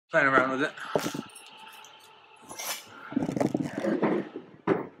Playing around with it.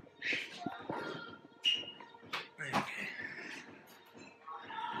 Okay.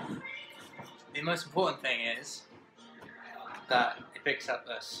 The most important thing is that it picks up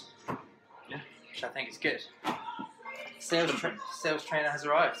us. Yeah. Which I think is good. Sales trainer has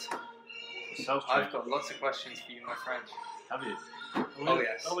arrived. I've got lots of questions for you, my friend. Have you? Oh,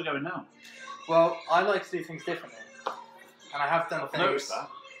 yes. Where are we going now? Well, I like to do things differently. And I have done I've things... noticed that.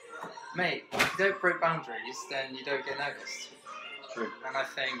 Mate, if you don't break boundaries, then you don't get noticed. It's true. And I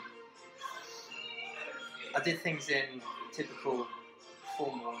think I did things in typical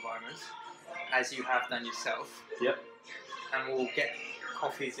formal environments, as you have done yourself. Yep. And we'll get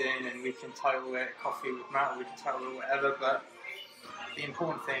coffees in and we can title it Coffee with Matt, or we can title it whatever, but the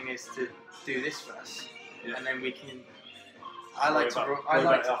important thing is to do this first. Yeah. And then we can... I like to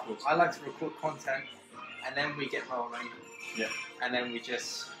record content, and then we get rolling. Yeah. And then we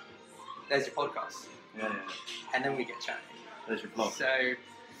just... There's your podcast. Yeah. And then we get chatting. There's your blog. So,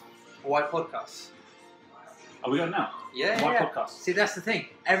 why podcasts? Are we going now? Yeah, Why yeah. podcast? See, that's the thing.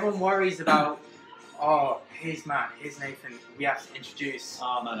 Everyone worries about, oh, here's Matt, here's Nathan. We have to introduce.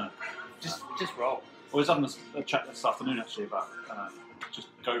 Oh, no. Just roll. I was having a chat this afternoon actually about just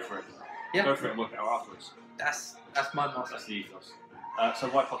go for it. Yeah. Go for it and work it out afterwards. That's my motto. That's the ethos. So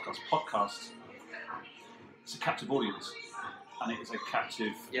why podcast? Podcast. It's a captive audience, and it is a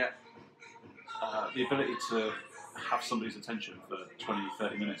captive. Yeah. The ability to have somebody's attention for 20,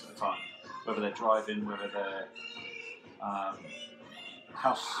 30 minutes at a time, whether they're driving, whether they're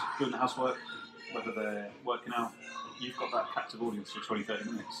doing the housework, whether they're working out, you've got that captive audience for 20,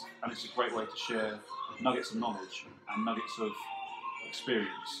 30 minutes. And it's a great way to share nuggets of knowledge and nuggets of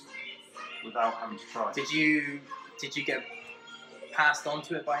experience without having to try. Did you get passed on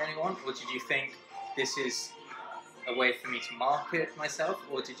to it by anyone, or did you think this is a way for me to market myself,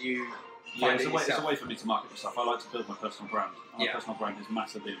 or did you... Yeah, it's a way for me to market myself. I like to build my personal brand. My personal brand is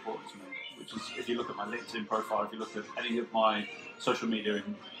massively important to me, which is, if you look at my LinkedIn profile, if you look at any of my social media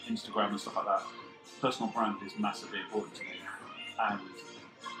and Instagram and stuff like that, personal brand is massively important to me. And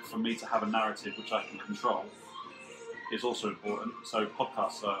for me to have a narrative which I can control is also important. So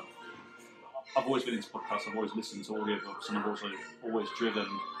podcasts are... I've always been into podcasts, I've always listened to audiobooks, and I've also always driven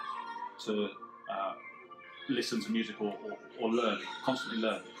to listen to music or learn, constantly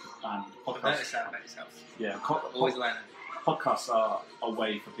learn. And podcasts... Notice that about yourself. Yeah. Always learning. Podcasts are a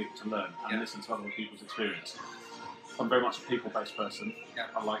way for people to learn and listen to other people's experience. I'm very much a people-based person. Yeah.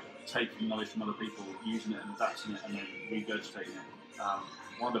 I like taking knowledge from other people, using it and adapting it, and then regurgitating it.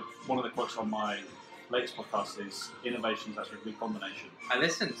 One of the quotes on my latest podcast is, innovation is actually recombination. I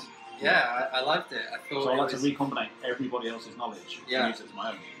listened. Yeah, I loved it. I like to recombinate everybody else's knowledge and use it as my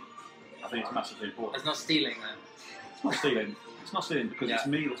own. I think it's massively important. It's not stealing then. It's not stealing. It's not stealing because it's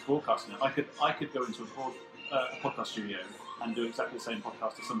me that's broadcasting it. I could go into a podcast studio and do exactly the same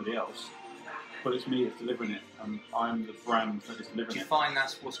podcast as somebody else, but it's me that's delivering it, and I'm the brand that is delivering it. Do you find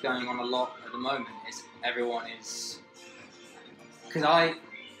that's what's going on a lot at the moment? Is everyone is... Because I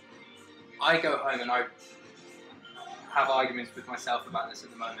go home and I have arguments with myself about this at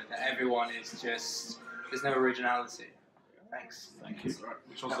the moment, that everyone is just... There's no originality. Thanks. Thank you.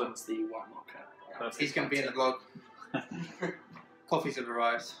 Which was the white marker. Perfect. He's going to be in the blog. Coffees have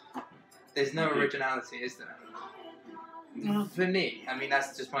arrived. There's no originality, is there? For me, I mean,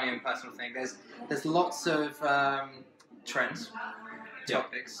 that's just my own personal thing. There's lots of trends,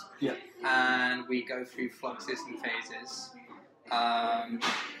 topics, and we go through fluxes and phases.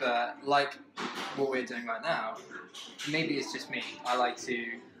 But like what we're doing right now, maybe it's just me.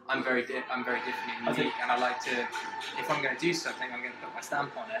 I'm very different and unique, and I like to, if I'm going to do something, I'm going to put my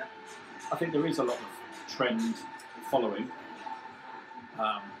stamp on it. I think there is a lot of trend following,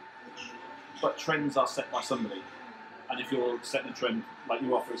 but trends are set by somebody. And if you're setting a trend, like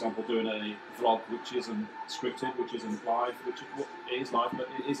you are, for example, doing a vlog which isn't scripted, which isn't live, it is live, but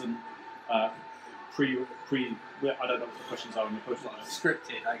it isn't I don't know what the questions are in the post.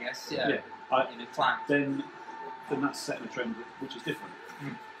 Scripted, I guess. Yeah. In a plan. Then that's setting a trend which is different.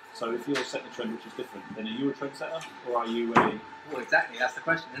 Mm. So if you're setting a trend which is different, then are you a trendsetter, or are you a... Well, exactly. That's the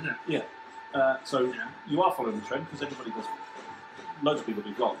question, isn't it? Yeah. So you are following the trend, because everybody does. Loads of people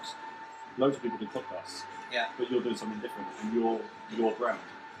do vlogs. Loads of people do podcasts. Yeah. But you're doing something different, and your brand.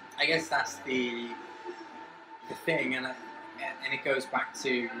 I guess that's the thing, and it goes back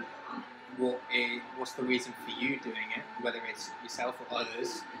to what's the reason for you doing it, whether it's yourself or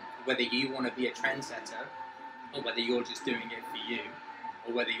others, whether you want to be a trendsetter, or whether you're just doing it for you,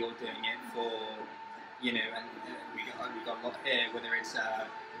 or whether you're doing it for, and we got a lot here, whether it's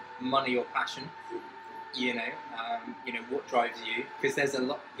money or passion. What drives you? Because there's a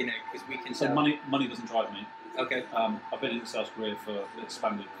lot, because we can So sell. money doesn't drive me. Okay. I've been in the sales career for the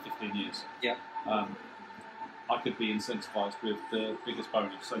expanded 15 years. Yeah. I could be incentivised with the biggest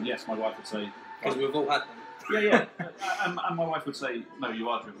bonus. And yes, my wife would say... Because we've all had them. Yeah. and my wife would say, no, you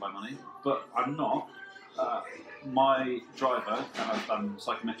are driven by money. But I'm not. My driver, and I've done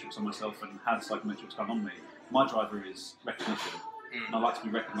psychometrics on myself and had psychometrics done on me, my driver is recognition. And I like to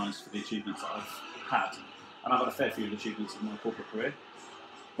be recognised for the achievements that I've had. And I've had a fair few achievements in my corporate career.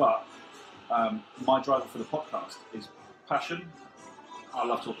 But my driver for the podcast is passion. I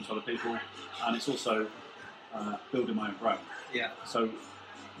love talking to other people. And it's also building my own brand. Yeah. So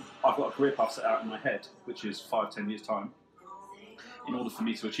I've got a career path set out in my head, which is 5-10 years' time. In order for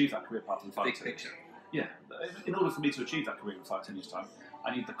me to achieve that career path in 5-10 years. Big picture. Yeah. In order for me to achieve that career in 5-10 years' time,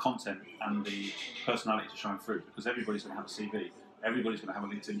 I need the content and the personality to shine through, because everybody's going to have a CV, everybody's going to have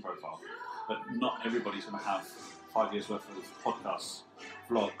a LinkedIn profile, but not everybody's going to have 5 years worth of podcasts,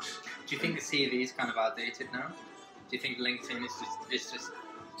 vlogs. Do you think the CV is kind of outdated now? Do you think LinkedIn is just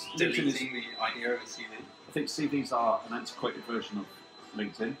LinkedIn deleting the idea of a CV? I think CVs are an antiquated version of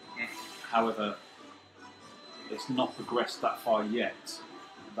LinkedIn. Yeah. However, it's not progressed that far yet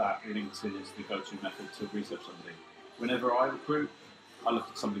that LinkedIn is the go-to method to research somebody. Whenever I recruit, I look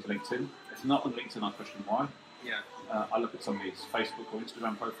at somebody's LinkedIn. If not on LinkedIn, I question why. Yeah. I look at somebody's Facebook or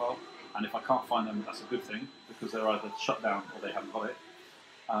Instagram profile, and if I can't find them, that's a good thing, because they're either shut down or they haven't got it.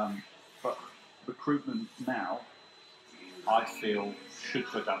 But recruitment now, I feel, should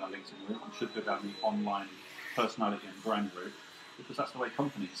go down the LinkedIn route and should go down the online personality and brand route, because that's the way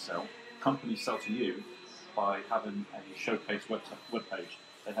companies sell. Companies sell to you by having a showcase web page.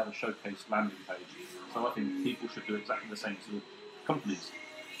 They have a showcase landing page. So I think people should do exactly the same to companies.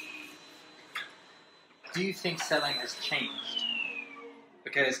 Do you think selling has changed?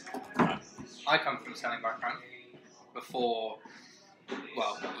 Because I come from a selling background before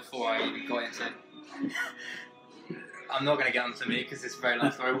I even got into it. I'm not going to get onto me because it's a very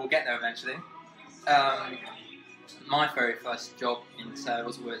long story. We'll get there eventually. My very first job in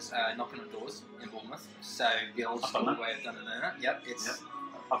sales was knocking on doors in Bournemouth. So the old school way of doing it. Yep, it's... Yep.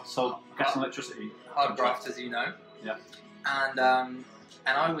 I've sold gas and electricity. Hard graft, as you know. Yeah. And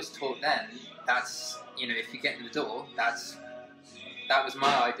I was taught then that's, if you get in the door, that was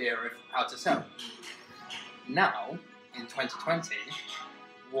my idea of how to sell. Now, in 2020,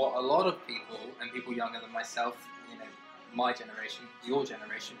 what a lot of people, and people younger than myself, my generation, your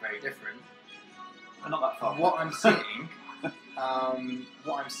generation, very different. And not that far. What I'm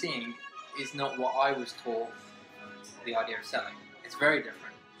seeing is not what I was taught the idea of selling. It's very different.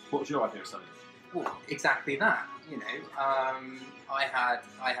 What was your idea of selling? Well, exactly that.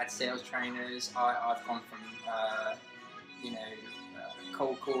 I had sales trainers. I've gone from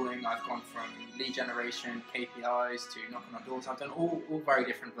cold calling. I've gone from lead generation, KPIs to knocking on doors. I've done all very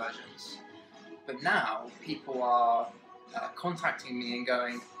different versions. But now people are contacting me and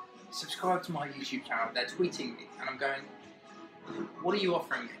going, subscribe to my YouTube channel. They're tweeting me, and I'm going, what are you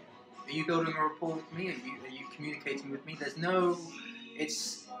offering me? Are you building a rapport with me? Are you communicating with me? There's no.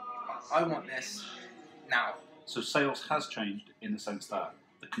 I want this now. So sales has changed in the sense that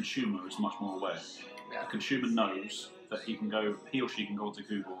the consumer is much more aware. Yeah. The consumer knows that he or she can go onto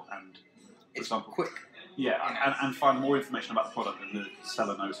Google and, for example, quick. Yeah, and find more information about the product than the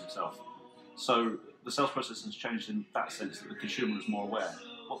seller knows himself. So the sales process has changed in that sense that the consumer is more aware.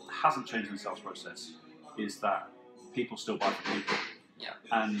 What hasn't changed in the sales process is that people still buy from people. Yeah.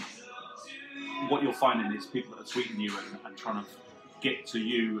 And what you're finding is people that are tweeting you and trying to get to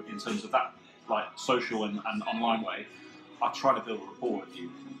you in terms of that, like social and online way, are trying to build a rapport with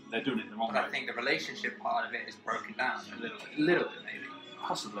you. They're doing it the wrong way. I think the relationship part of it is broken down a little bit maybe.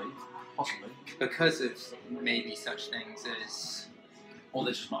 Possibly. Because of maybe such things as... Or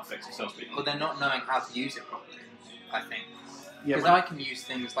they're just not effective salespeople. Or they're not knowing how to use it properly, I think. Yeah, because I can use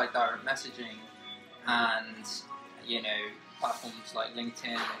things like direct messaging and, platforms like LinkedIn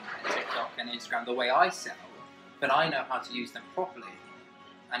and TikTok and Instagram the way I sell, but I know how to use them properly.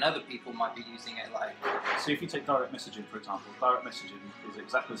 And other people might be using it like... So if you take direct messaging, for example, direct messaging is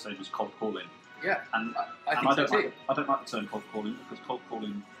exactly the same as cold calling. Yeah, and I think so too. I don't like the term cold calling, because cold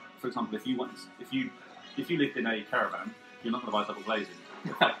calling, for example, if you lived in a caravan, you're not going to buy double glazing.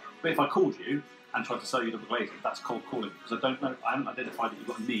 But if I called you and tried to sell you double glazing, that's cold calling, because I haven't identified that you've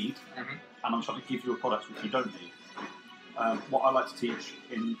got a need, and I'm trying to give you a product which you don't need. What I like to teach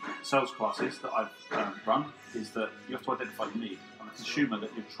in sales classes that I've run is that you have to identify the need and the consumer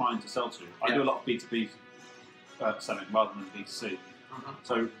that you're trying to sell to. I do a lot of B2B selling rather than B2C.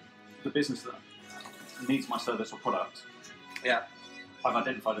 So the business that needs my service or product, I've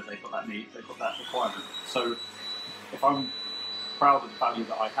identified that they've got that need, they've got that requirement. So if I'm proud of the value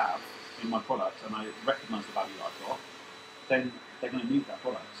that I have in my product and I recognise the value that I've got, then they're going to need that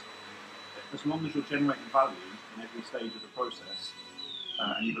product. As long as you're generating value in every stage of the process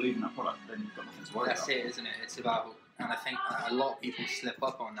and you believe in that product, then you've got nothing to worry about. That's it, isn't it? It's about, and I think a lot of people slip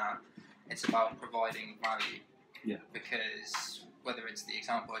up on that. It's about providing value. Yeah. Because whether it's the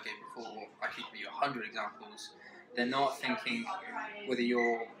example I gave before, I could give you 100 examples. They're not thinking whether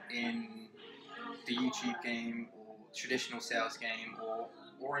you're in the YouTube game or traditional sales game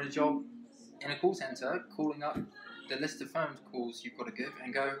or in a job in a call center, calling up the list of phone calls you've got to give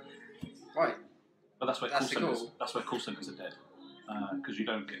and go, right. But that's where call centers are dead. Because you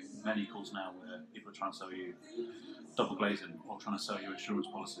don't get many calls now where people are trying to sell you double glazing or trying to sell you insurance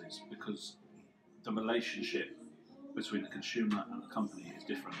policies, because the relationship between the consumer and the company is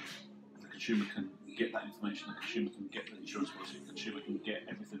different. The consumer can get that information, the consumer can get the insurance policy, the consumer can get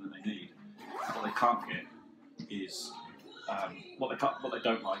everything that they need. What they can't get is what they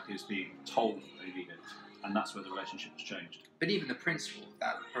don't like is being told that they need it, and that's where the relationship has changed. But even the principle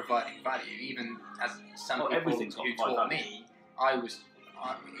that providing value, even as some people who taught me,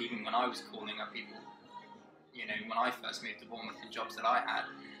 even when I was calling up people, you know, when I first moved to Bournemouth in jobs that I had,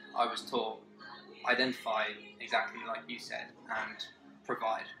 I was taught identify exactly like you said and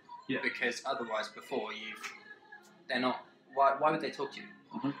provide. Yeah. Because otherwise, they're not. Why would they talk to you?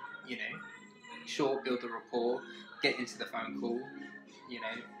 Mm-hmm. You know, sure, build a rapport, get into the phone call. You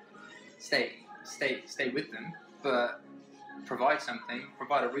know, stay with them, but provide something,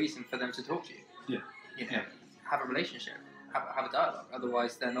 provide a reason for them to talk to you. Yeah. You know, have a relationship, have a dialogue.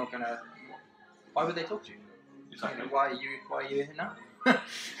 Otherwise, they're not gonna. Why would they talk to you? Exactly. You know, why are you here now?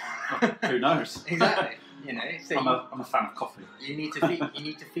 Who knows? Exactly. You know, so I'm a fan of coffee. You need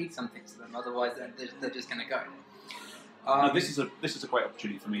to feed something to them. Otherwise, they're just going to go. This is a great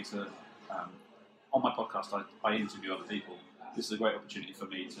opportunity for me to. On my podcast, I interview other people. This is a great opportunity for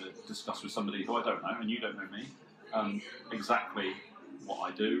me to discuss with somebody who I don't know, and you don't know me, exactly what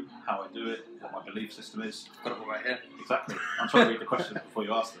I do, how I do it, what my belief system is. I've got it all right here. Exactly. I'm trying to read the questions before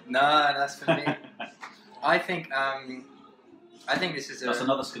you ask them. No, that's for me. I think this is That's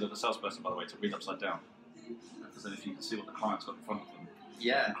another skill of a salesperson, by the way, to read upside down. Because then if you can see what the client's got in front of them,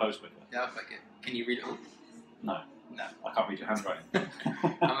 you can close quicker. Yeah, I'll like it. Can you read it all? No. No. I can't read your handwriting.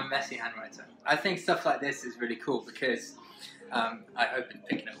 I'm a messy handwriter. I think stuff like this is really cool because I opened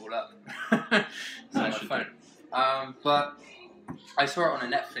picking it all up. It's on my phone. But I saw it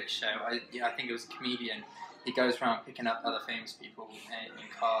on a Netflix show. I think it was a comedian. He goes around picking up other famous people in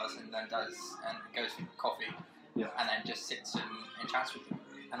cars and then goes for coffee. Yeah. And then just sits and chats with them.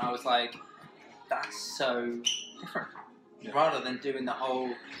 And I was like, that's so different. Yeah. Rather than doing the whole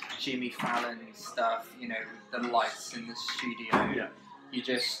Jimmy Fallon stuff, you know, the lights in the studio,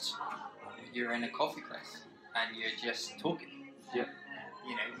 you're in a coffee place and you're just talking. Yeah.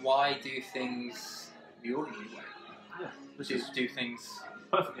 You know, why do things the ordinary way? Yeah. Do things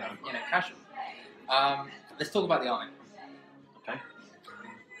perfectly. You know, casual. Let's talk about the army. Okay.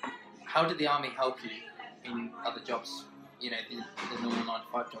 How did the army help you in other jobs? You know, the normal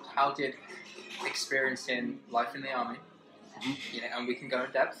 9-to-5 jobs. How did experiencing life in the army, you know, and we can go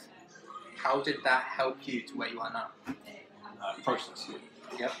in depth. How did that help you to where you are now? Process.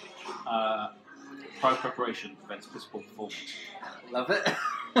 Yep. Prior preparation prevents physical performance. Love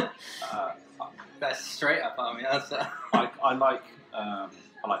it. That's straight up army answer. I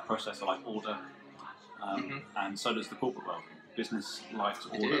like process. I like order, and so does the corporate world. Business likes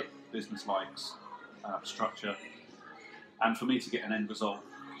order. Business likes structure. And for me to get an end result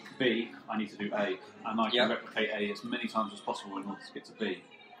B, I need to do A, and I can replicate A as many times as possible in order to get to B.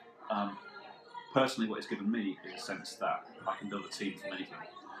 Personally, what it's given me is a sense that I can build a team from anything.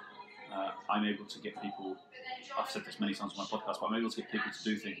 I'm able to get people, I've said this many times on my podcast, but I'm able to get people to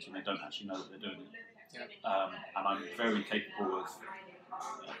do things when they don't actually know that they're doing it. Yep. And I'm very capable of,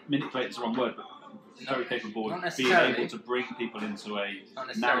 manipulate is the wrong word, but very capable of being able to bring people into a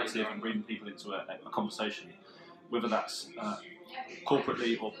narrative and bring people into a conversation. Whether that's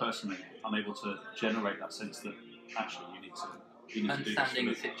corporately or personally, I'm able to generate that sense that actually you need to do this. Understanding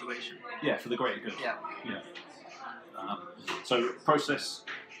the situation. Yeah, for the greater good. Yeah. So process,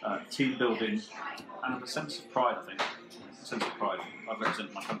 team building, and a sense of pride, I think. A sense of pride. I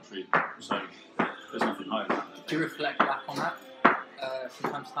represent my country, so there's nothing higher than that. Do you reflect back on that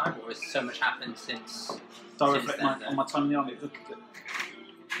from time to time, or has so much happened since? Do I reflect on my time in the army?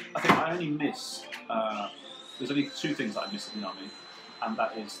 I think I only miss... there's only two things that I miss in the army, and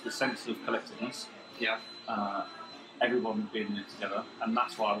that is the sense of collectiveness. Yeah. Everyone being in it together, and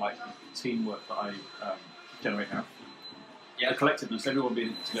that's why I like the teamwork that I generate now. the collectiveness, everyone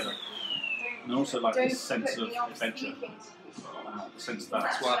being together, and also like this sense of adventure, the sense that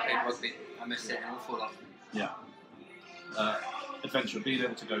That's why I played rugby. I missed it an awful lot. Yeah. Adventure, being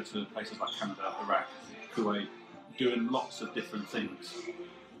able to go to places like Canada, Iraq, Kuwait, doing lots of different things,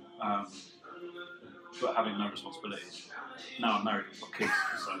 but having no responsibilities. Now I'm married and got kids,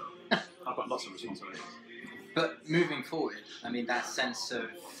 so I've got lots of responsibilities. But moving forward, I mean, that sense of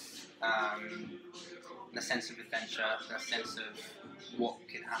adventure, that sense of what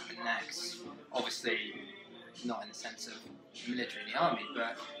could happen next. Obviously, not in the sense of military in the army,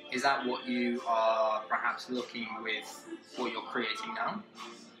 but is that what you are perhaps looking with what you're creating now?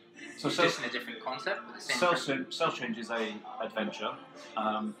 So just in a different concept, but the same. Sales Change is a adventure.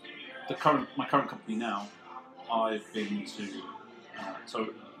 My current company now, I've been to.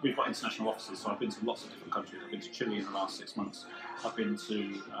 So we've got international offices. So I've been to lots of different countries. I've been to Chile in the last 6 months. I've been to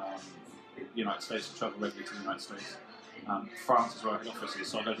the United States. I travel regularly to the United States. France is where our head office is,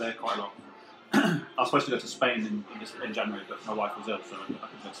 so I go there quite a lot. I was supposed to go to Spain in January, but my wife was ill, so I couldn't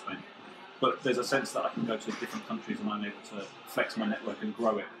go to Spain. But there's a sense that I can go to different countries and I'm able to flex my network and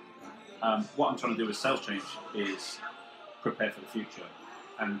grow it. What I'm trying to do with Sales Change is prepare for the future.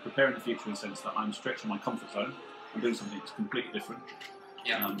 And preparing the future in the sense that I'm stretching my comfort zone and doing something that's completely different.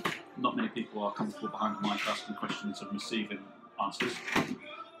 Yeah. Not many people are comfortable behind the mic asking questions and receiving answers.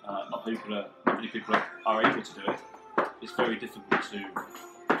 Not many people are able to do it. It's very difficult to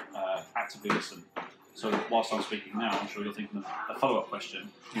actively listen. So whilst I'm speaking now, I'm sure you're thinking of a follow-up question,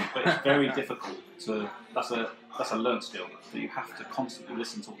 but it's very difficult to. That's a learned skill that you have to constantly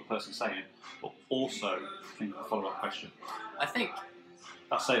listen to what the person's saying, but also think of a follow-up question. I think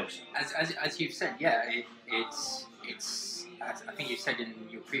that's sales. As you've said, yeah, it's. I think you said in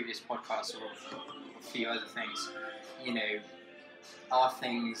your previous podcast or a few other things, are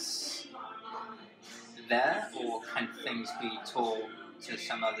things there, or can things be taught to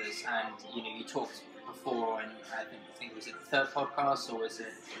some others? And you talked before, and I think was it the third podcast or was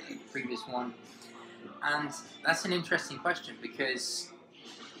it the previous one? And that's an interesting question because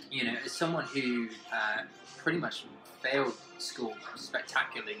as someone who pretty much failed school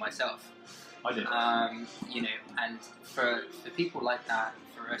spectacularly myself, I did. And for people like that,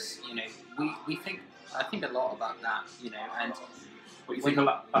 for us, we think a lot about that, and. But you think a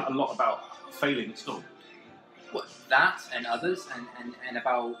lot about failing at school. Well, that and others, and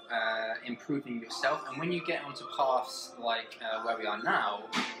about improving yourself. And when you get onto paths like where we are now,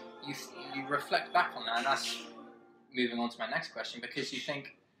 you reflect back on that, and that's moving on to my next question, because you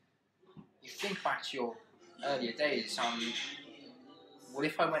think back to your earlier days on, what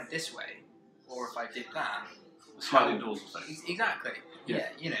if I went this way, or if I did that? Sliding doors or something. Exactly. Yeah.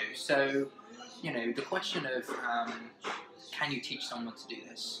 So the question of can you teach someone to do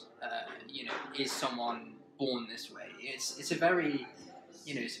this? Is someone born this way? It's a very,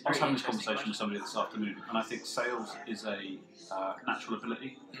 I was having this conversation with somebody this afternoon, and I think sales is a natural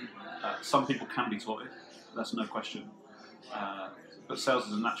ability. Some people can be taught it, that's no question. But sales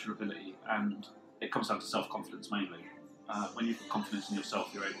is a natural ability, and it comes down to self-confidence mainly. When you've got confidence in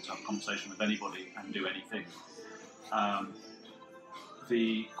yourself, you're able to have a conversation with anybody and do anything.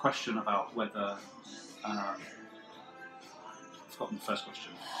 The question about whether... I've forgotten the first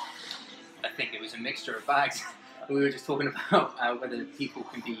question. I think it was a mixture of bags. We were just talking about whether people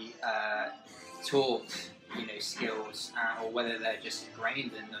can be taught, skills, or whether they're just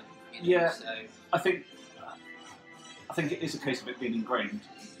ingrained in them. Yeah, so. I think it is a case of it being ingrained.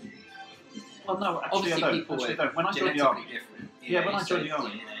 Well, no, actually, obviously I don't. When I joined the army, when I joined the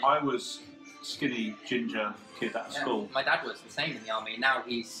army, I was skinny, ginger kid at school. My dad was the same in the army. Now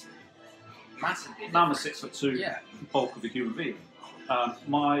he's massively. Now I'm a 6'2", bulk of a human being.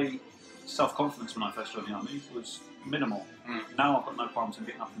 My self-confidence when I first joined the army was minimal. Now I've got no problems in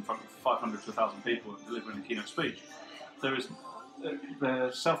getting up in front of 500 to 1,000 people and delivering a keynote speech. There is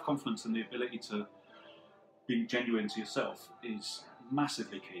the self-confidence and the ability to be genuine to yourself is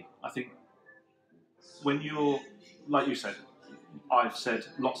massively key. I think when you're, like you said, I've said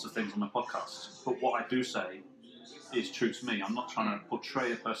lots of things on my podcast, but what I do say is true to me. I'm not trying to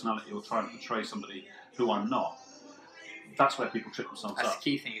portray a personality or try and portray somebody who I'm not. That's where people trip themselves up. That's the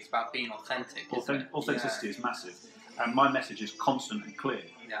key thing. It's about being authentic. Authenticity is massive, and my message is constant and clear.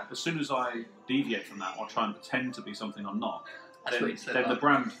 Yeah. As soon as I deviate from that or try and pretend to be something I'm not, then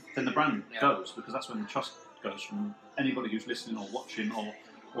the brand goes, because that's when the trust goes from anybody who's listening or watching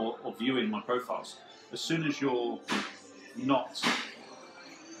or viewing my profiles. As soon as you're not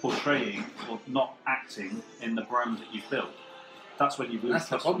portraying or not acting in the brand that you've built, that's when you lose. That's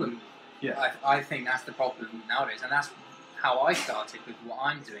the problem. Yeah, I think that's the problem nowadays, and that's how I started with what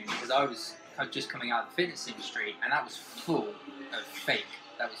I'm doing, because I was just coming out of the fitness industry, and that was full of fake.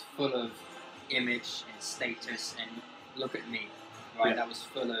 That was full of image and status and look at me, right? Yeah. That was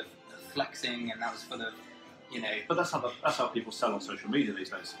full of flexing, and that was full of, you know. But that's how people sell on social media these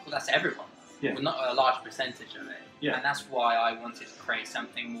days. Well, that's everyone. Yeah. Well, not a large percentage of it. Yeah. And that's why I wanted to create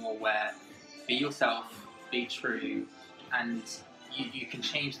something more where be yourself, be true, and you can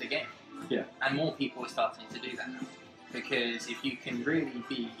change the game. Yeah. And more people are starting to do that now. Because if you can really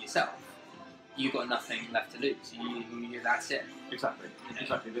be yourself, you've got nothing left to lose. That's it. Exactly. You know?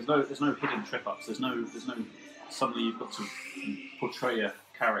 Exactly. There's no hidden trip ups. There's no suddenly you've got to portray a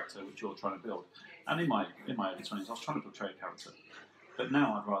character which you're trying to build. And in my early 20s, I was trying to portray a character, but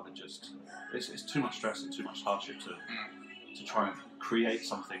now I'd rather just it's too much stress and too much hardship to try and create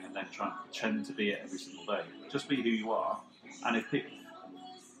something and then try and pretend to be it every single day. Just be who you are, and if people,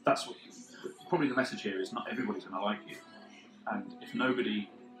 that's what, probably the message here is not everybody's going to like you, and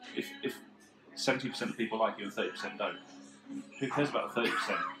if 70% of people like you and 30% don't, who cares about the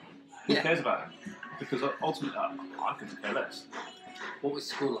 30%? Who cares about it? Because ultimately, I couldn't care less. What was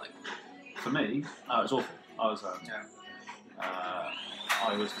school like? For me, it was awful. I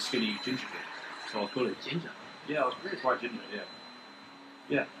was the skinny ginger kid, so I was bullied. Ginger? Yeah, I was quite ginger.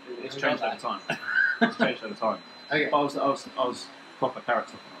 Yeah. It's We changed got over time. It's changed over time. Okay. But I was proper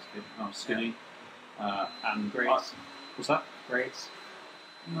character when I was a kid. I was skinny, and Grades? what's that? Grades?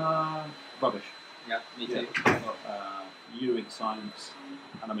 Rubbish. Yeah, me too. I got U in science,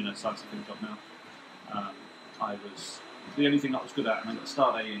 and I'm in a scientific job now. I was the only thing I was good at, and I got a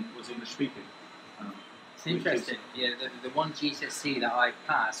start A in was English speaking. It's interesting. Yeah, the one GCSE that I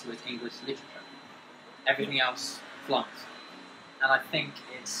passed was English literature. Everything else flunked. And I think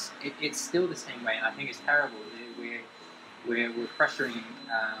it's still the same way, and I think it's terrible. We're pressuring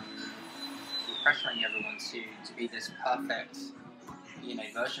everyone to be this perfect,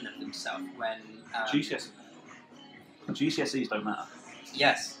 version of themselves when GCSEs don't matter.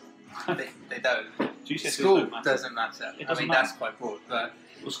 Yes, they don't. GCSEs School don't matter. doesn't matter. It doesn't that's matter. quite broad, but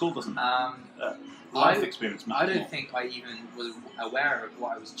Well, school doesn't. life experience I matters don't more. think I even was aware of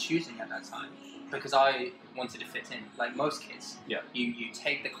what I was choosing at that time because I wanted to fit in, like most kids. Yeah. You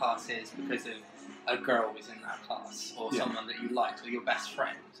take the classes because of a girl was in that class or Yeah. someone that you liked or your best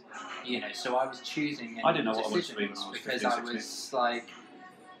friend. So I was choosing. I didn't know what I wanted to be when decisions I was because 15, I was like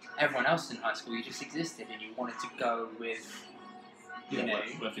everyone else in high school. You just existed and you wanted to go with,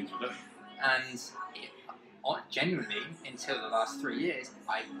 where things were going. and genuinely, until the last 3 years,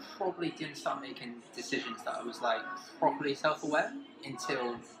 I probably didn't start making decisions that I was like properly self-aware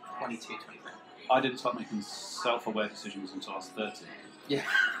until 22, 23. I didn't start making self-aware decisions until I was 30. Yeah.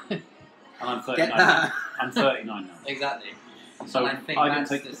 And I'm Get 39. that? I'm 39 now. Exactly. So And I think I didn't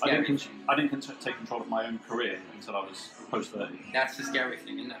that's the scary thing. take control of my own career until I was post 30. That's the scary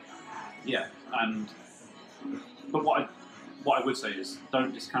thing, isn't it? Yeah, but what I would say is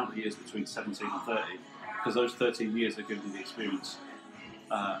don't discount the years between 17 and 30 because those 13 years are giving you the experience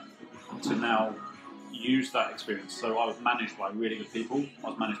to now use that experience. So I was managed by really good people. I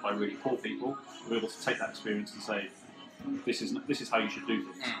was managed by really poor people who were able to take that experience and say, this is how you should do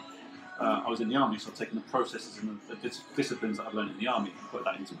things. I was in the army, so I've taken the processes and the disciplines that I've learned in the army and put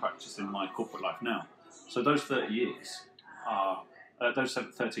that into practice in my corporate life now. So those 30 years are, those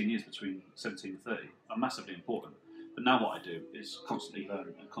 13 years between 17 and 30 are massively important. But now what I do is constantly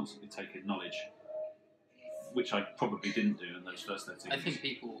learn and constantly take in knowledge, which I probably didn't do in those first 13 years. I think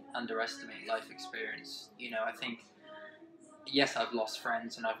people underestimate life experience. I think, yes, I've lost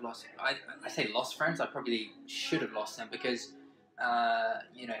friends and I've lost... I say lost friends, I probably should have lost them because...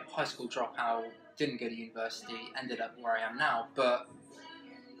 high school dropout, didn't go to university, ended up where I am now. But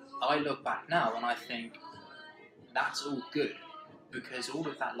I look back now and I think that's all good because all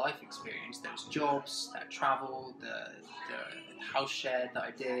of that life experience, those jobs, that travel, the house shared that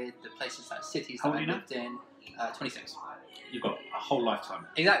I did, the places, that cities How that I old are you lived in, 26. You've got a whole lifetime.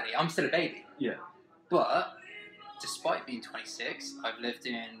 Exactly, I'm still a baby. Yeah. But despite being 26, I've lived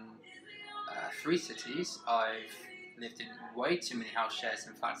in 3 cities. I've lived in way too many house shares,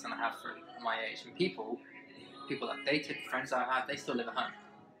 in fact, than I have for my age. And people I've dated, friends I have, they still live at home.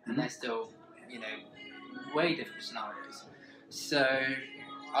 And they're still, way different scenarios. So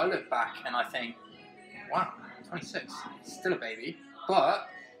I look back and I think, wow, I'm 26, still a baby, but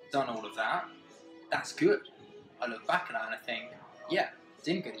done all of that. That's good. I look back at that and I think, yeah,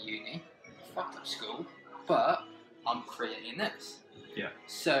 didn't go to uni, fucked up school, but I'm creating this. Yeah.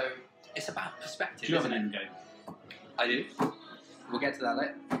 So it's about perspective. Do you have an isn't end it? game? I do. We'll get to that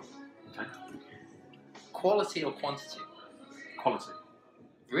later. Okay. Quality or quantity? Quality.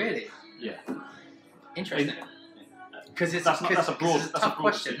 Really? Yeah. Interesting. Because it's that's a broad tough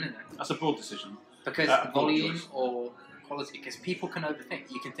question, decision. isn't it? That's a broad decision. Because volume or quality. Because people can overthink.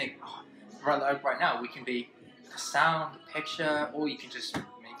 You can think, oh, right now we can be the sound, the picture, or you can just make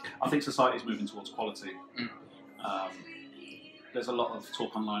it. I think society is moving towards quality. Mm. There's a lot of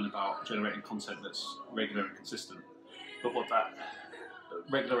talk online about generating content that's regular and consistent. But what that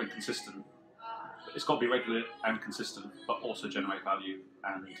regular and consistent, it's got to be regular and consistent, but also generate value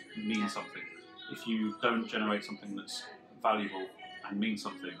and mean something. If you don't generate something that's valuable and means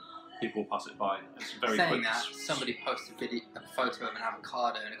something, people will pass it by. It's very Saying quick. that, somebody posted a photo of an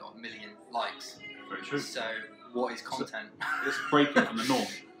avocado and it got 1 million likes. Very true. So, what is content? It's breaking from the norm.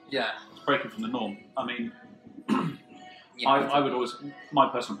 Yeah. It's breaking from the norm. I mean, Yeah. I would always, my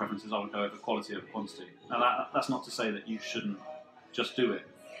personal preference is I would go over quality over quantity. Now that's not to say that you shouldn't just do it,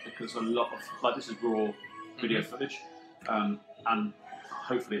 because a lot of, like, this is raw video footage, and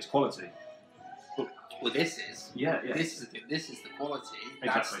hopefully it's quality. Well, this is. Yeah. This is the quality. Exactly.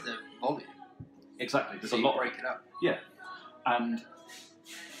 That's the volume. Exactly. There's So a you lot. break it up. Yeah. And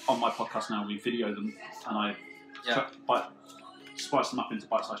on my podcast now, we video them, and I spice them up into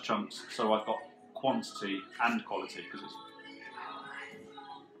bite-sized chunks. So I've got quantity and quality, because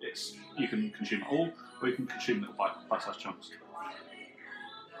it's you can consume it all, or you can consume little bite-sized chunks.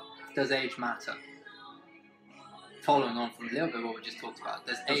 Does age matter? Following on from a little bit of what we just talked about,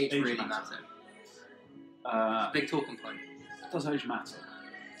 does age really matter? Big talking point. Does age matter?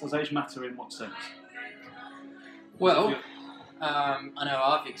 Does age matter in what sense? Well, I know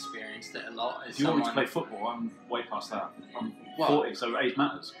I've experienced it a lot. As if you want me to play football, I'm way past that. I'm 40, so age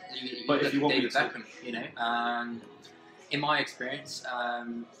matters. But if you want David Beckham, you know, in my experience,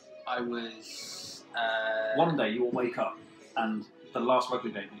 I was. One day you will wake up and the last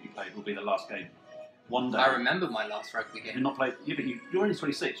rugby game that you played will be the last game. One day. I remember my last rugby game. You're not played. Yeah, but you're only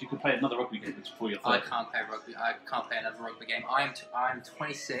 26. You could play another rugby game before you're 30. I can't play rugby. I can't play another rugby game. I'm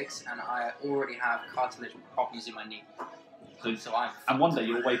 26 and I already have cartilage problems in my knee. So I'm. And one day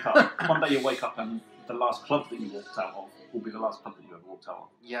you'll wake up. One day you'll wake up and the last club that you walked out of will be the last club that you ever walked out of.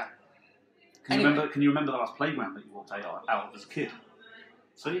 Yeah. Can you remember the last playground that you walked out of as a kid?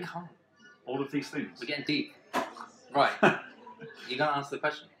 So you can't. All of these things. We're getting deep. Right. You gotta answer the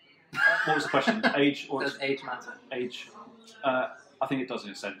question. What was the question? Age or does age matter? Age. I think it does in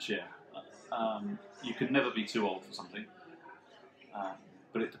a sense. Yeah. You can never be too old for something,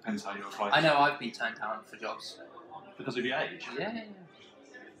 but it depends how you apply it. I know I've been turned down for jobs because of your age. Yeah.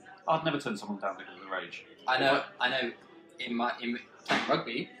 I'd never turn someone down because of their age. I know. In playing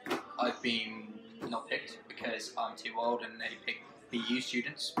rugby, I've been not picked because I'm too old, and they pick BU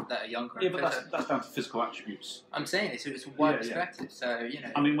students that are younger. Yeah, but that's down to physical attributes. I'm saying this; it's a wide perspective. So you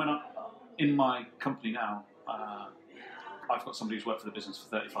know. I mean, in my company now, I've got somebody who's worked for the business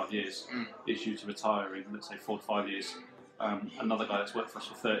for 35 years. Is due to retire in, let's say, 4 to 5 years. Another guy that's worked for us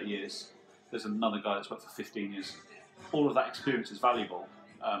for 30 years. There's another guy that's worked for 15 years. All of that experience is valuable.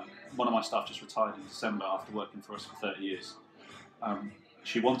 One of my staff just retired in December after working for us for 30 years.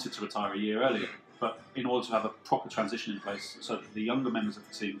 She wanted to retire a year earlier, but in order to have a proper transition in place so that the younger members of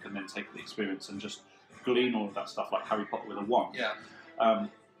the team can then take the experience and just glean all of that stuff like Harry Potter with a wand,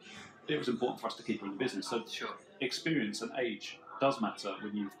 it was important for us to keep her in the business. So experience and age does matter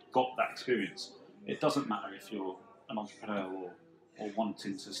when you've got that experience. It doesn't matter if you're an entrepreneur or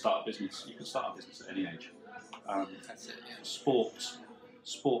wanting to start a business. You can start a business at any age. That's it. Yeah. Sport,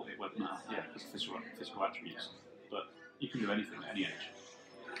 it won't matter, because of physical attributes. But you can do anything at any age.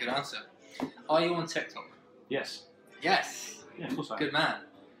 Good answer. Are you on TikTok? Yes. Yes. Yeah, of course I am. Good man.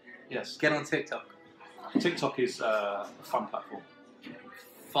 Yes. Get on TikTok. TikTok is a fun platform.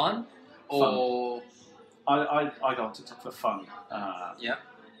 Fun? Or... I go on TikTok for fun. Yeah.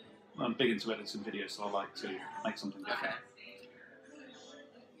 I'm big into editing videos, so I like to make something different. Okay.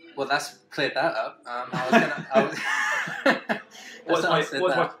 Well, that's cleared that up.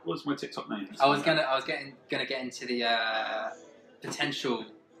 What's my TikTok name? I was gonna get into the potential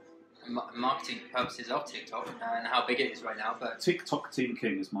marketing purposes of TikTok and how big it is right now. But TikTok Team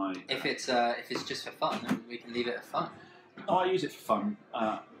King is my. If it's just for fun, then we can leave it at fun. Oh, I use it for fun.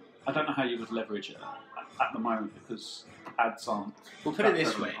 I don't know how you would leverage it at the moment because ads aren't. We'll put it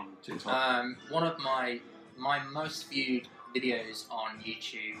this way. On TikTok. One of my most viewed videos on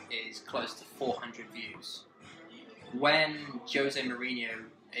YouTube is close to 400 views. When Jose Mourinho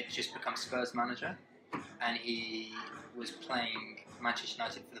had just become Spurs manager and he was playing Manchester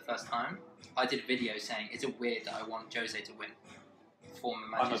United for the first time, I did a video saying, is it weird that I want Jose to win? Former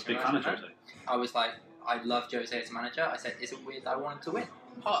Manchester United. I'm a big fan of Jose. I was like, I love Jose as manager. I said, is it weird that I want him to win?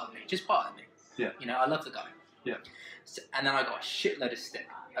 Part of me, just part of me. Yeah. You know, I love the guy. Yeah. So, and then I got a shitload of stick.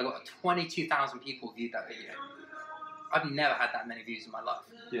 I got 22,000 people viewed that video. I've never had that many views in my life.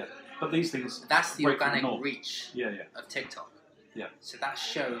 Yeah, but these things. That's the break the organic norm. reach Yeah. of TikTok. Yeah. So that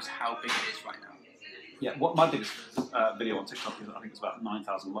shows how big it is right now. Yeah, what my biggest video on TikTok is, I think it's about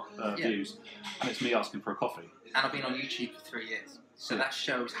 9,000 views, and it's me asking for a coffee. And I've been on YouTube for 3 years, so that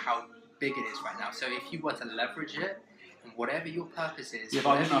shows how big it is right now. So if you were to leverage it, and whatever your purpose is, yeah,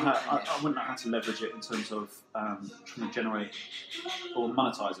 but I wouldn't know how to leverage it in terms of trying to generate or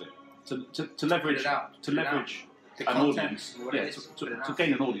monetize it. To leverage the an content, audience, to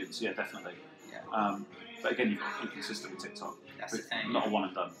gain an audience, yeah, definitely. Yeah. But again, you've got to be consistent with TikTok. That's the thing. Not a one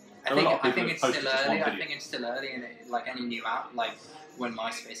and done. I think it's still early. I think it's still early, and like any new app, like when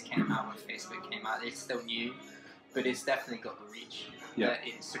MySpace came out, when Facebook came out, it's still new, but it's definitely got the reach. Yeah.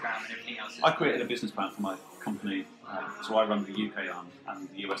 Instagram and everything else. I created a business plan for my company, so I run the UK arm and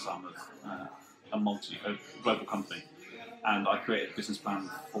the US arm of a global company, and I created a business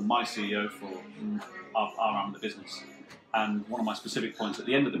plan for my CEO for our arm of the business. And one of my specific points at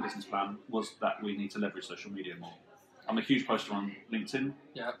the end of the business plan was that we need to leverage social media more. I'm a huge poster on LinkedIn.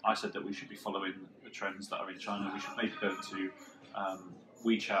 Yeah. I said that we should be following the trends that are in China. We should maybe go to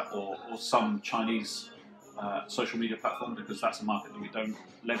WeChat or some Chinese social media platform, because that's a market that we don't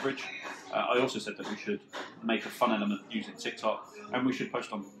leverage. I also said that we should make a fun element using TikTok, and we should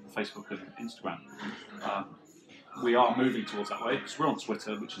post on Facebook and Instagram. We are moving towards that way, because we're on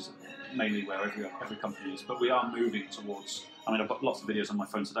Twitter, which is mainly where every company is, but we are moving towards. I mean, I've got lots of videos on my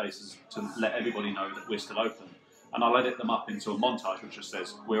phone today to let everybody know that we're still open. And I'll edit them up into a montage which just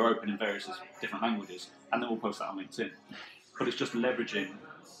says we're open in various different languages, and then we'll post that on LinkedIn. But it's just leveraging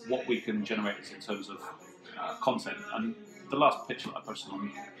what we can generate in terms of content. And the last picture that I posted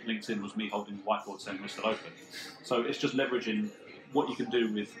on LinkedIn was me holding a whiteboard saying we're still open. So it's just leveraging what you can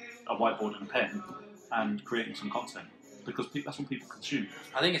do with a whiteboard and a pen and creating some content, because that's what people consume.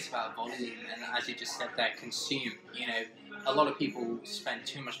 I think it's about volume, and as you just said there, consume. You know, a lot of people spend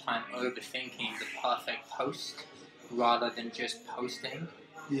too much time overthinking the perfect post rather than just posting.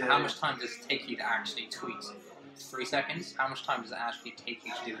 Yeah. How much time does it take you to actually tweet? 3 seconds? How much time does it actually take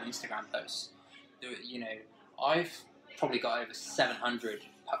you to do an Instagram post? You know, I've probably got over 700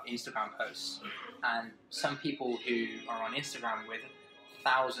 Instagram posts, and some people who are on Instagram with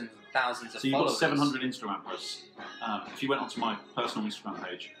thousands of followers. So you've got 700 Instagram posts. If you went onto my personal Instagram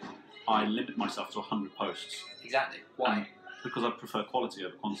page, I limit myself to 100 posts. Exactly. Why? Because I prefer quality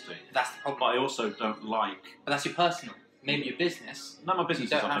over quantity. That's the problem. But I also don't like. But that's your personal. Maybe your business. No, my business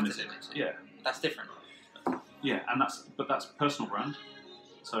you is don't up have in to this. limit it. Yeah. That's different. Yeah, and that's personal brand.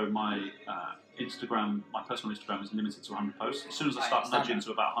 So my Instagram, my personal Instagram is limited to 100 posts. As soon as I start nudging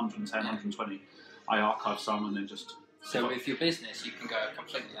to about 110, 120, I archive some and then just. So with your business, you can go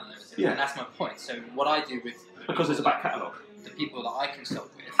completely unlimited. Yeah. And that's my point. So what I do with because it's about catalogue. The people that I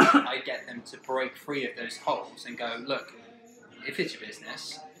consult with, I get them to break free of those holes and go, look, if it's your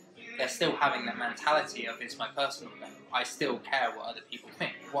business, they're still having that mentality of it's my personal thing. I still care what other people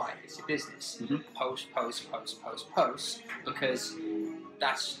think. Why? It's your business. Mm-hmm. Post, because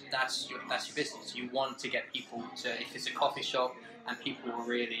that's your business. You want to get people to, if it's a coffee shop and people are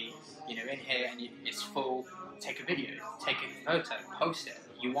really, in here and it's full, take a video, take a photo, post it.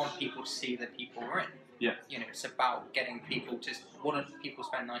 You want people to see that people are in. Yeah. It's about getting people to. What do people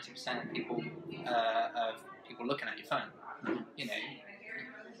spend 90% of people looking at your phone? Mm-hmm.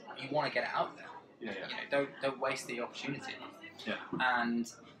 You want to get it out there. Yeah. Don't waste the opportunity. Yeah.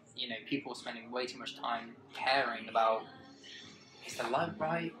 And people are spending way too much time caring about, is the light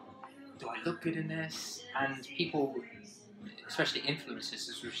right? Do I look good in this? And people, especially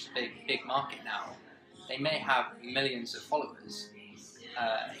influencers, which is a big market now, they may have millions of followers.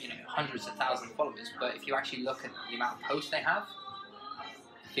 Hundreds of thousands of followers, but if you actually look at the amount of posts they have,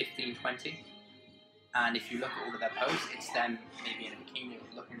 15, 20, and if you look at all of their posts, it's them maybe in a bikini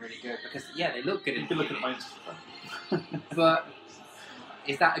looking really good, because they look good in a bikini. Looking at my Instagram. But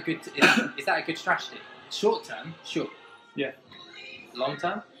is that a good strategy? Short term, sure. Yeah. Long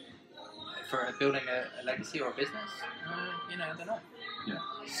term, for building a legacy or a business, I don't know. Yeah.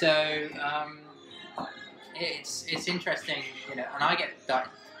 So it's interesting, and I get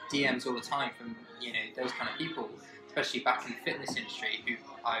DMs all the time from those kind of people, especially back in the fitness industry, who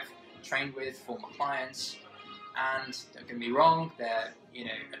I've trained with, former clients, and don't get me wrong, they're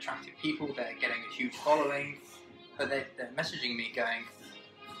attractive people, they're getting a huge following, but they're messaging me going,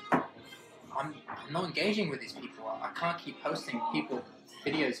 I'm not engaging with these people. I can't keep posting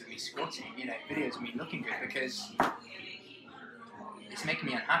videos of me squatting, videos of me looking good, because it's making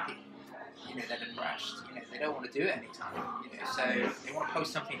me unhappy. They're depressed. They don't want to do it anytime. So they want to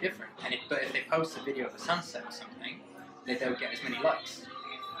post something different. But if they post a video of a sunset or something, they don't get as many likes.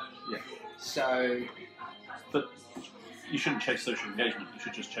 Yeah. So, but you shouldn't chase social engagement. You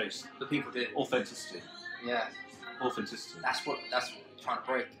should just chase But people do. authenticity. Yeah. Authenticity. That's what I'm trying to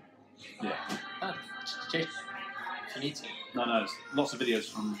break. Yeah. Oh, chase if you need to. No, there's lots of videos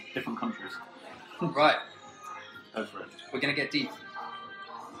from different countries. Right. Go for it. We're going to get deep.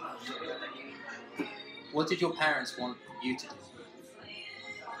 What did your parents want you to do?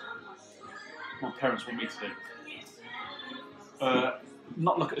 My parents want me to do.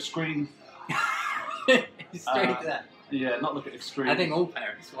 Not look at a screen. Straight to that. Yeah, not look at a screen. I think all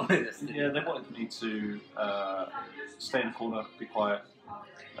parents wanted us to do Yeah, they wanted me to stay in a corner, be quiet,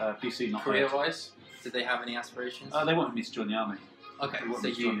 be seen, not heard. Career-wise, did they have any aspirations? They wanted me to join the army. Okay, They wanted so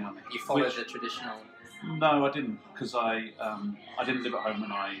me to join the army. you followed Which- the traditional... No, I didn't, because I didn't live at home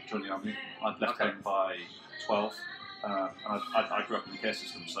when I joined the army. I'd left Okay. home by 12. And I grew up in the care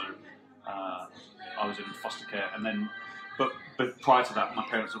system, so I was in foster care. And then, but prior to that, my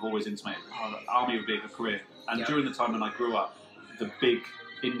parents have always intimated, the army would be a good career. And Yep. during the time when I grew up, the big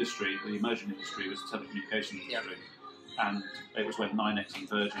industry, the emerging industry, was the telecommunications Yep. industry. And it was when 9X and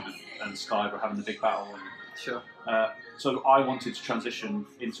Virgin and Sky were having the big battle. And, Sure. so I wanted to transition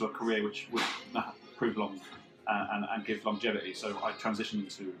into a career which would prove long and give longevity. So I transitioned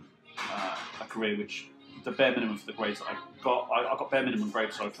into a career which, the bare minimum for the grades that I got bare minimum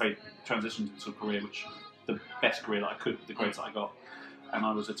grades, so I transitioned into a career which, the best career that I could with the grades that I got. And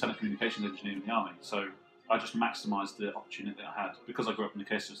I was a telecommunications engineer in the army. So I just maximised the opportunity that I had. Because I grew up in the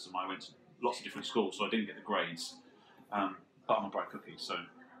care system, I went to lots of different schools, so I didn't get the grades. But I'm a bright cookie, so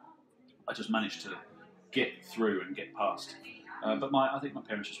I just managed to get through and get past. But I think my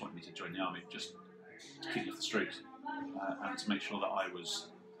parents just wanted me to join the army, just to keep me off the streets, and to make sure that I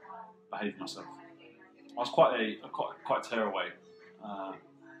was behaving myself. I was quite a tearaway.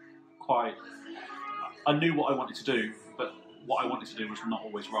 I knew what I wanted to do, but what I wanted to do was not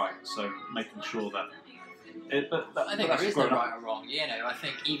always right. So making sure that. I think there is no right or wrong. You know, I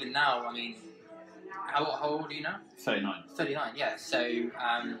think even now, I mean, how old are you now? 39. 39, yeah. So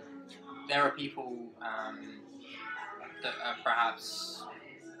there are people that are perhaps,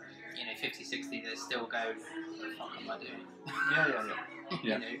 50, 60 that still go, what the fuck am I doing? Yeah.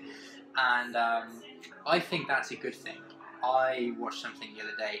 You know? And I think that's a good thing. I watched something the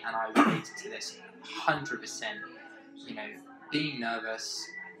other day and I related to this 100%. Being nervous,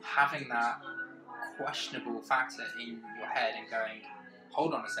 having that questionable factor in your head and going,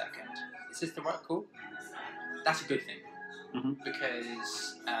 hold on a second, is this the right call? That's a good thing. Mm-hmm.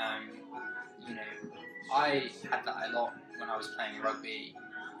 Because, I had that a lot when I was playing rugby,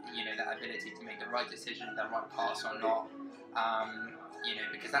 that ability to make the right decision, the right pass or not,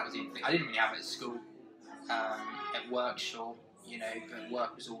 because that was the only thing. I didn't really have it at school. At work, sure, but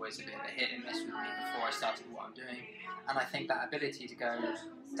work was always a bit of a hit and miss with me before I started what I'm doing. And I think that ability to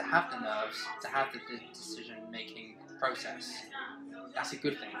have the nerves, to have the decision-making process, that's a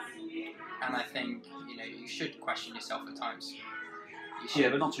good thing. And I think, you should question yourself at times. Yeah,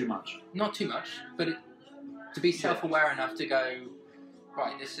 but not too much. Not too much, but to be self-aware enough to go,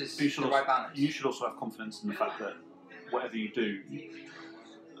 right, this is the right balance. You should also have confidence in the fact that whatever you do,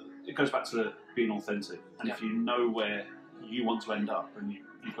 it goes back to being authentic. And if you know where you want to end up and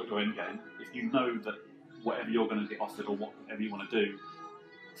you've got your end game, if you know that whatever you're going to get offered or whatever you want to do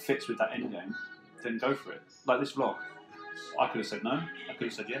fits with that end game, then go for it. Like this vlog, I could have said no, I could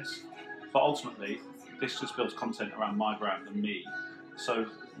have said yes, but ultimately this just builds content around my brand and me, so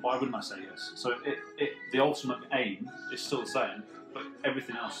why wouldn't I say yes? So the ultimate aim is still the same, but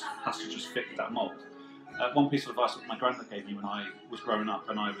everything else has to just fit that mould. One piece of advice that my granddad gave me when I was growing up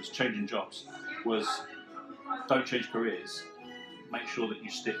and I was changing jobs was, don't change careers, make sure that you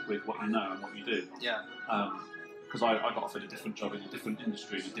stick with what you know and what you do. Yeah. Because I got offered a different job in a different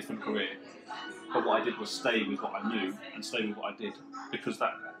industry, in a different career, but what I did was stay with what I knew and stay with what I did, because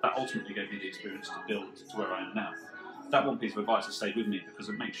that ultimately gave me the experience to build to where I am now. That one piece of advice has stayed with me because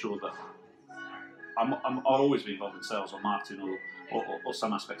it makes sure that I'll always be involved in sales or marketing or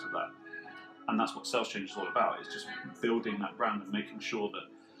some aspects of that. And that's what Sales Change is all about. It's just building that brand and making sure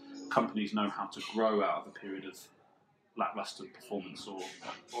that companies know how to grow out of a period of lackluster performance, or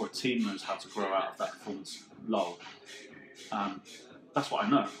a team knows how to grow out of that performance lull. That's what I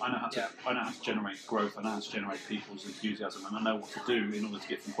know. I know how to generate growth. I know how to generate people's enthusiasm, and I know what to do in order to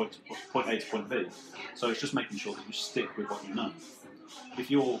get from point A to point B. So it's just making sure that you stick with what you know. If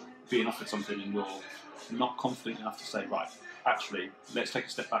you're being offered something and you're not confident enough to say, right, actually, let's take a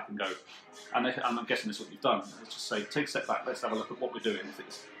step back and go, and I'm guessing this is what you've done, let's just say, take a step back, let's have a look at what we're doing. If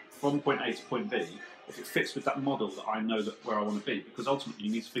it's from point A to point B, if it fits with that model that I know that where I want to be, because ultimately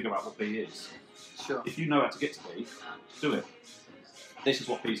you need to figure out what B is. Sure. If you know how to get to B, do it. This is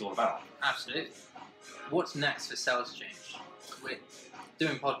what B is all about. Absolutely. what's next for Sales Change? We're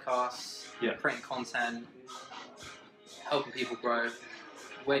doing podcasts, creating content, helping people grow.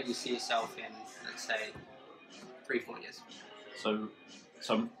 Where do you see yourself in, let's say, 3-4 years?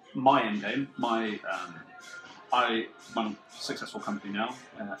 So my end game, I run a successful company now,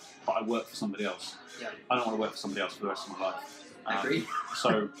 but I work for somebody else. Yeah. I don't want to work for somebody else for the rest of my life. I agree.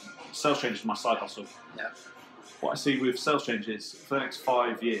 So Sales Change is my side hustle. Yeah. What I see with Sales Change is for the next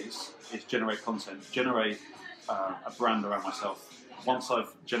 5 years is generate content, generate a brand around myself. Once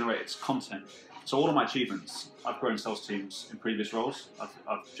I've generated content, so all of my achievements, I've grown sales teams in previous roles.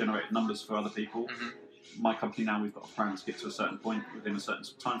 I've generated numbers for other people. Mm-hmm. My company now, we've got a plan to get to a certain point within a certain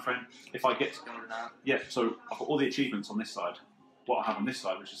time frame. If I get, so I've got all the achievements on this side. What I have on this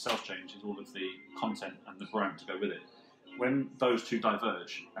side, which is Sales Change, is all of the content and the brand to go with it. When those two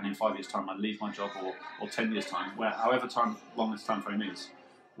diverge, and in 5 years' time I leave my job, or 10 years' time, however long this time frame is,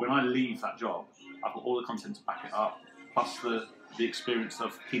 when I leave that job, I've got all the content to back it up, plus the experience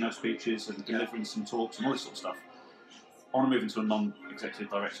of keynote speeches and delivering some talks and all this sort of stuff. I want to move into a non-executive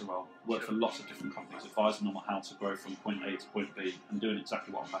director role, work for lots of different companies, advising them on how to grow from point A to point B, and doing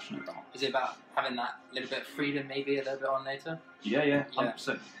exactly what I'm passionate about. Is it about having that little bit of freedom, maybe a little bit on later? Yeah,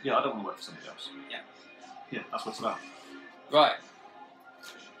 100%. Yeah, I don't want to work for somebody else. Yeah, that's what it's about. Right.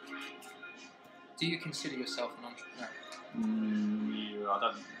 Do you consider yourself an entrepreneur? Yeah, I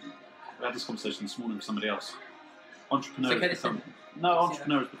don't. We had this conversation this morning with somebody else. Entrepreneur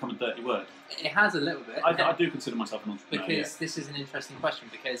has become a dirty word. It has a little bit. I do consider myself an entrepreneur. Because this is an interesting question,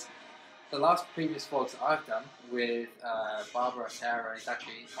 because the previous vlogs that I've done with Barbara, Sarah, and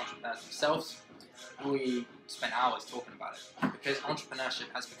actually entrepreneurs themselves, we spent hours talking about it. Because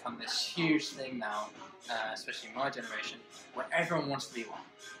entrepreneurship has become this huge thing now, especially in my generation, where everyone wants to be one.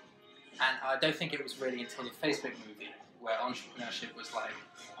 And I don't think it was really until the Facebook movie where entrepreneurship was like,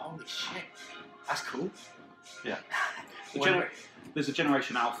 holy shit, that's cool. Yeah. There's a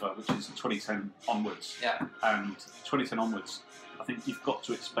Generation Alpha, which is 2010 onwards. Yeah. And 2010 onwards, I think you've got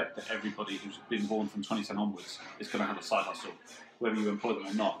to expect that everybody who's been born from 2010 onwards is going to have a side hustle. Whether you employ them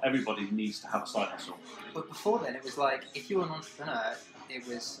or not, everybody needs to have a side hustle. But before then, it was like, if you were an entrepreneur, it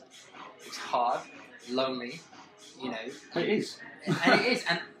was hard, lonely, you know. It is. And it is.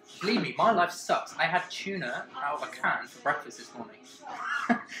 And believe me, my life sucks. I had tuna out of a can for breakfast this morning.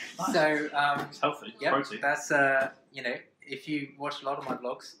 Nice. So, it's healthy. Yeah, protein. That's, you know, if you watch a lot of my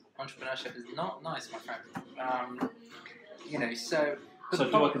vlogs, entrepreneurship is not nice, my friend. You know, so... So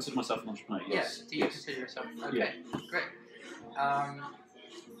do I consider myself an entrepreneur? Yes. Yeah, do you consider yourself? Okay, great.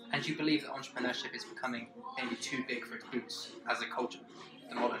 And do you believe that entrepreneurship is becoming maybe too big for its boots as a culture?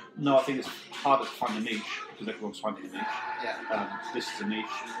 Modern. No, I think it's harder to find a niche because everyone's finding a niche. Yeah. This is a niche.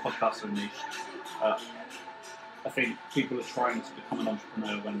 Podcasts are a niche. I think people are trying to become an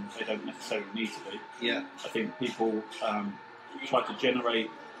entrepreneur when they don't necessarily need to be. Yeah. I think people try to generate.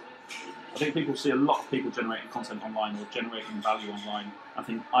 I think people see a lot of people generating content online or generating value online. I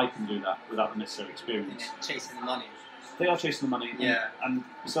think I can do that without the necessary experience. Chasing the money. They are chasing the money. Yeah. And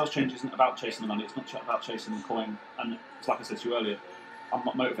Sales Change isn't about chasing the money. It's not about chasing the coin. And it's like I said to you earlier, I'm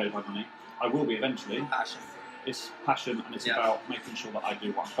not motivated by money. I will be eventually. Passion. It's passion, and it's about making sure that I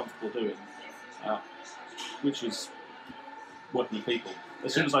do what I'm comfortable doing, which is working with people.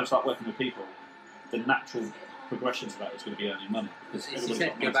 As soon as I start working with people, the natural progression to that is going to be earning money. Because as you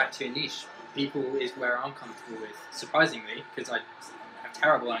said, go back to your niche. People is where I'm comfortable with, surprisingly, because I have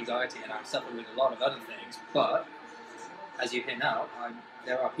terrible anxiety and I suffer with a lot of other things. But as you hear now,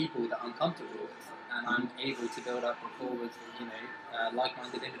 there are people that I'm comfortable with. And I'm able to build up rapport with, you know,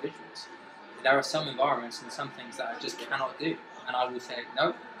 like-minded individuals. There are some environments and some things that I just cannot do, and I will say,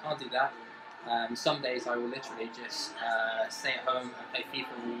 no, can't do that. Some days I will literally just stay at home and play FIFA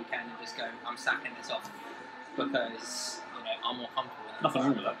all weekend and just go, I'm sacking this off because, you know, I'm more comfortable. Nothing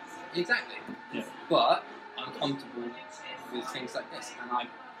wrong with that. Exactly. Yeah. But I'm comfortable with things like this, and I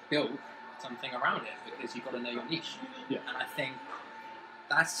built something around it because you've got to know your niche. Yeah. And I think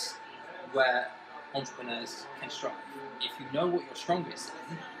that's where entrepreneurs can strive. If you know what you're strongest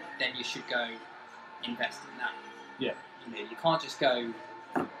in, then you should go invest in that. Yeah. You know, you can't just go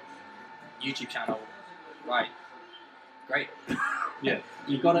YouTube channel, right? Great. Yeah.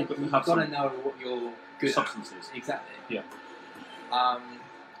 You've got to know what you're good at. Substances. Exactly. Yeah.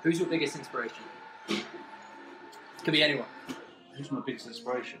 Who's your biggest inspiration? Could be anyone. Who's my biggest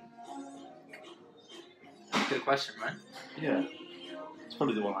inspiration? Good question, right? Yeah. It's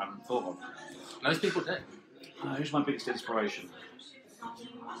probably the one I haven't thought of. Most people do. Who's my biggest inspiration?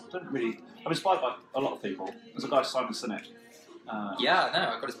 I'm inspired by a lot of people. There's a guy, Simon Sinek. Yeah, no,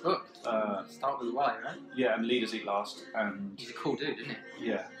 I got his book. Uh, Start with Why, right? yeah, and Leaders Eat Last, and He's a cool dude, isn't he?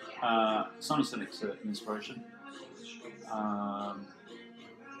 yeah, Simon Sinek's an inspiration.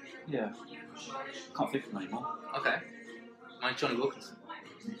 Yeah, can't think of them anymore. Okay. Mine's Johnny Wilkinson.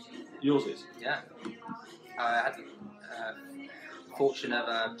 Yours is? Yeah. I had the fortune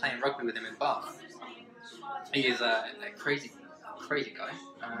of playing rugby with him in Bath. He is a crazy guy,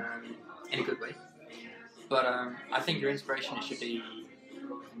 in a good way. But I think your inspiration should be,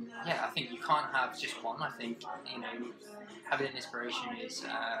 I think you can't have just one. I think, having an inspiration is,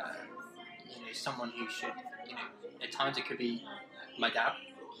 someone who should, at times it could be my dad,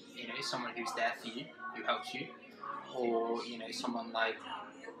 someone who's there for you, who helps you, or, someone like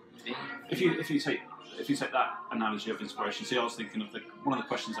me. If you take that analogy of inspiration, see, I was thinking of one of the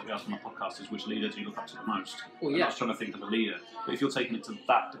questions that we asked on my podcast is which leader do you look up to the most? Well, and I was trying to think of a leader. But if you're taking it to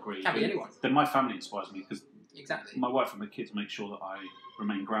that degree, Can be anyone. Then my family inspires me because exactly my wife and my kids make sure that I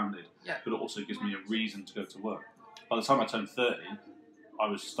remain grounded. Yeah. But it also gives me a reason to go to work. By the time I turned 30, I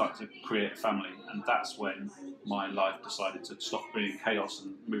was starting to create a family, and that's when my life decided to stop being chaos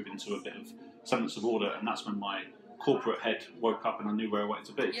and move into a bit of semblance of order, and that's when my corporate head woke up and I knew where I wanted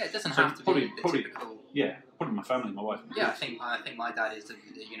to be. Yeah, it doesn't So have to probably, be the probably, typical. Yeah, probably my family, my wife. And Yeah, kids. I think my dad is the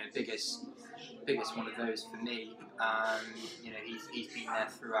biggest one of those for me. He's been there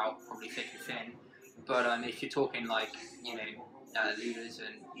throughout, probably thick and thin. But if you're talking like leaders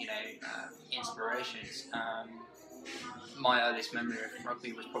and inspirations, my earliest memory of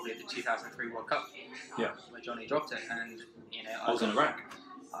rugby was probably the 2003 World Cup. Yeah. Where Johnny dropped it, and I was in Iraq.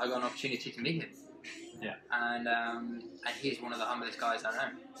 I got an opportunity to meet him. Yeah. And he's one of the humblest guys I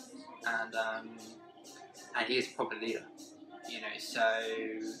know, and he is a proper leader, so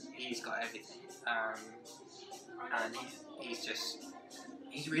he's got everything, and he's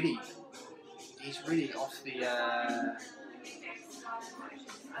really off the I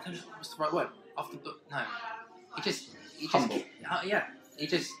don't know what's the right word, off the book. No, he just Humble. he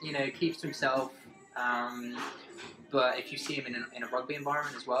just keeps to himself. But if you see him in a rugby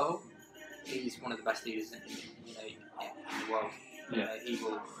environment as well, he's one of the best leaders in the world.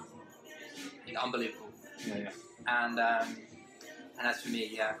 He's unbelievable. Yeah. And as for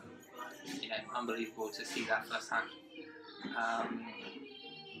me, unbelievable to see that firsthand.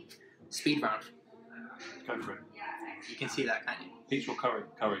 Speed round. Go for it. You can see that, can't you? Peach or curry?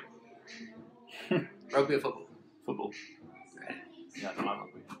 Curry. Rugby or football? Football. Right. Yeah, I don't like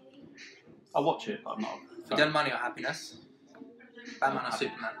rugby. I watch it, but I'm not. You done Money or Happiness? Batman or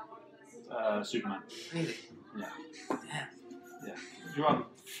Superman? Superman. Really? Yeah. Yeah. Yeah. Would you rather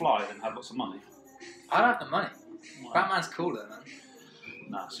fly than have lots of money? I'd have the money. Well, Batman's cooler, man.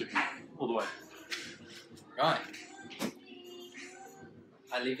 Nah, Superman. All the way. Right.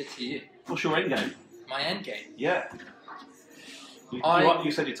 I leave it to you. What's your end game? My end game. Yeah.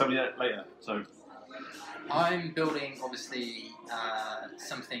 You said you'd tell me that later, so. I'm building, obviously,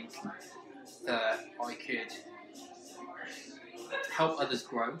 something that I could help others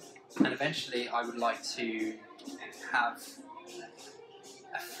grow, and eventually I would like to have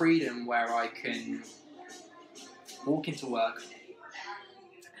a freedom where I can walk into work,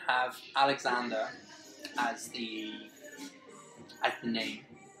 have Alexander as the name,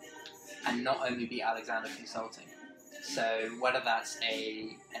 and not only be Alexander Consulting. So whether that's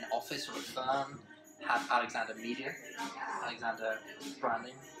an office or a firm, have Alexander Media, Alexander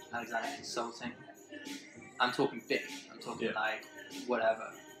Branding, Alexander Consulting. I'm talking big. I'm talking like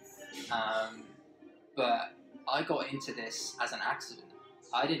whatever. But I got into this as an accident.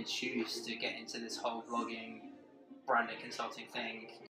 I didn't choose to get into this whole blogging, branding, consulting thing.